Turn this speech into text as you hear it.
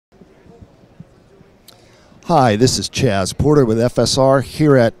Hi, this is Chaz Porter with FSR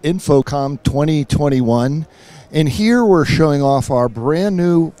here at InfoComm 2021. And here we're showing off our brand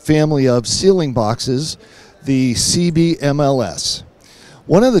new family of ceiling boxes, the CB MLS.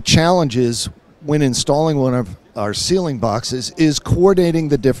 One of the challenges when installing one of our ceiling boxes is coordinating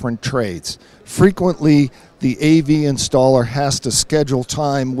the different trades. Frequently, the AV installer has to schedule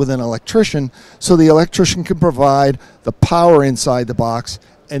time with an electrician so the electrician can provide the power inside the box,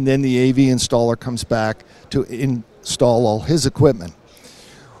 and then the AV installer comes back to install all his equipment.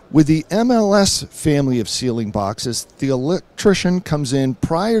 With the MLS family of ceiling boxes, the electrician comes in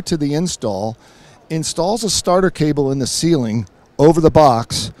prior to the install, installs a starter cable in the ceiling over the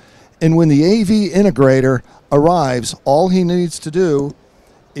box, and when the AV integrator arrives, all he needs to do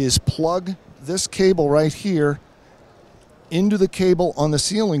is plug this cable right here into the cable on the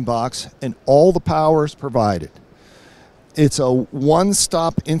ceiling box, and all the power is provided. It's a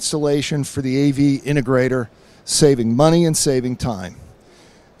one-stop installation for the AV integrator, saving money and saving time.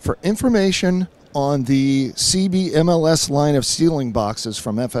 For information on the CB MLS line of ceiling boxes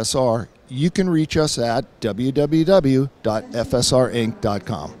from FSR, you can reach us at www.fsrinc.com.